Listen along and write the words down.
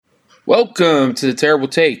Welcome to The Terrible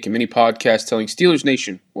Take, a mini podcast telling Steelers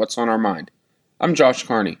Nation what's on our mind. I'm Josh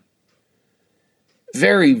Carney.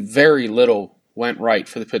 Very, very little went right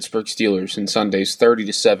for the Pittsburgh Steelers in Sunday's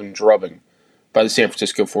 30-7 drubbing by the San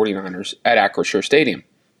Francisco 49ers at Acrisure Stadium.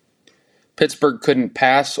 Pittsburgh couldn't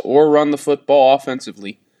pass or run the football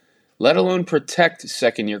offensively, let alone protect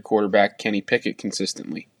second-year quarterback Kenny Pickett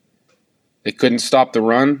consistently. They couldn't stop the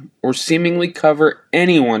run or seemingly cover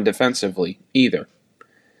anyone defensively either.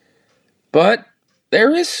 But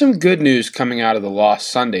there is some good news coming out of the loss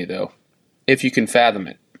Sunday, though, if you can fathom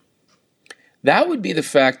it. That would be the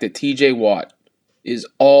fact that TJ Watt is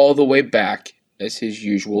all the way back as his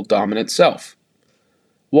usual dominant self.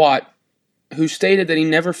 Watt, who stated that he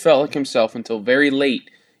never felt like himself until very late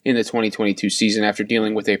in the 2022 season after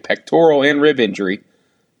dealing with a pectoral and rib injury,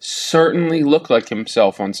 certainly looked like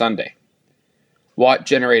himself on Sunday. Watt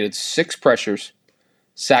generated 6 pressures,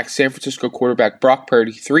 sacked San Francisco quarterback Brock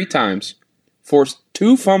Purdy 3 times, forced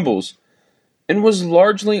 2 fumbles, and was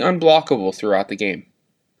largely unblockable throughout the game.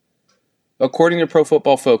 According to Pro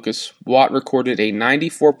Football Focus, Watt recorded a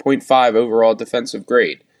 94.5 overall defensive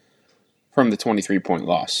grade from the 23-point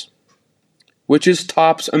loss, which is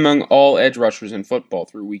tops among all edge rushers in football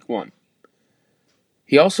through Week 1.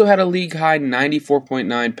 He also had a league-high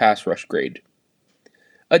 94.9 pass rush grade.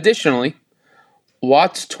 Additionally,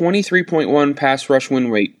 Watt's 23.1 pass rush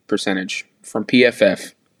win rate percentage from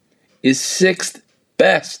PFF is 6th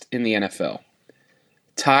best in the NFL,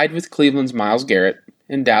 tied with Cleveland's Myles Garrett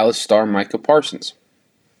and Dallas star Micah Parsons.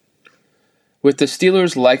 With the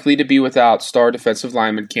Steelers likely to be without star defensive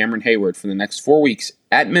lineman Cameron Hayward for the next 4 weeks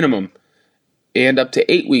at minimum, and up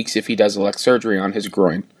to 8 weeks if he does elect surgery on his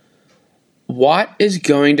groin, Watt is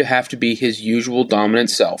going to have to be his usual dominant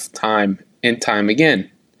self time and time again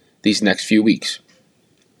these next few weeks.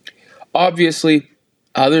 Obviously,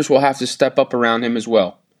 others will have to step up around him as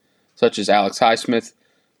well, such as Alex Highsmith,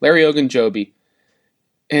 Larry Ogunjobi,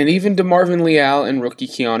 and even DeMarvin Leal and rookie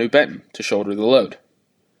Keanu Benton to shoulder the load.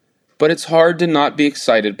 But it's hard to not be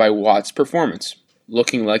excited by Watt's performance,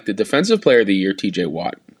 looking like the Defensive Player of the Year TJ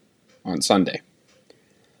Watt on Sunday.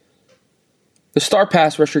 The star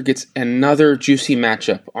pass rusher gets another juicy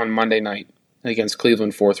matchup on Monday night against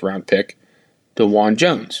Cleveland 4th-round pick DeJuan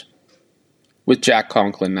Jones, with Jack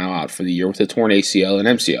Conklin now out for the year with a torn ACL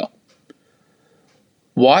and MCL.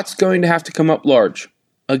 Watt's going to have to come up large,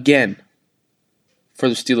 again, for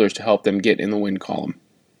the Steelers to help them get in the win column.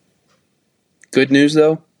 Good news,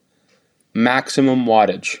 though, maximum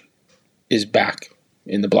wattage is back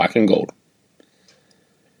in the black and gold.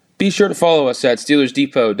 Be sure to follow us at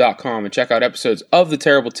SteelersDepot.com and check out episodes of The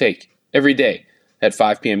Terrible Take every day at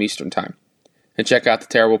 5 p.m. Eastern Time. And check out The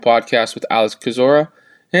Terrible Podcast with Alex Kozora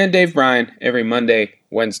and Dave Bryan every Monday,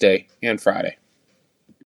 Wednesday, and Friday.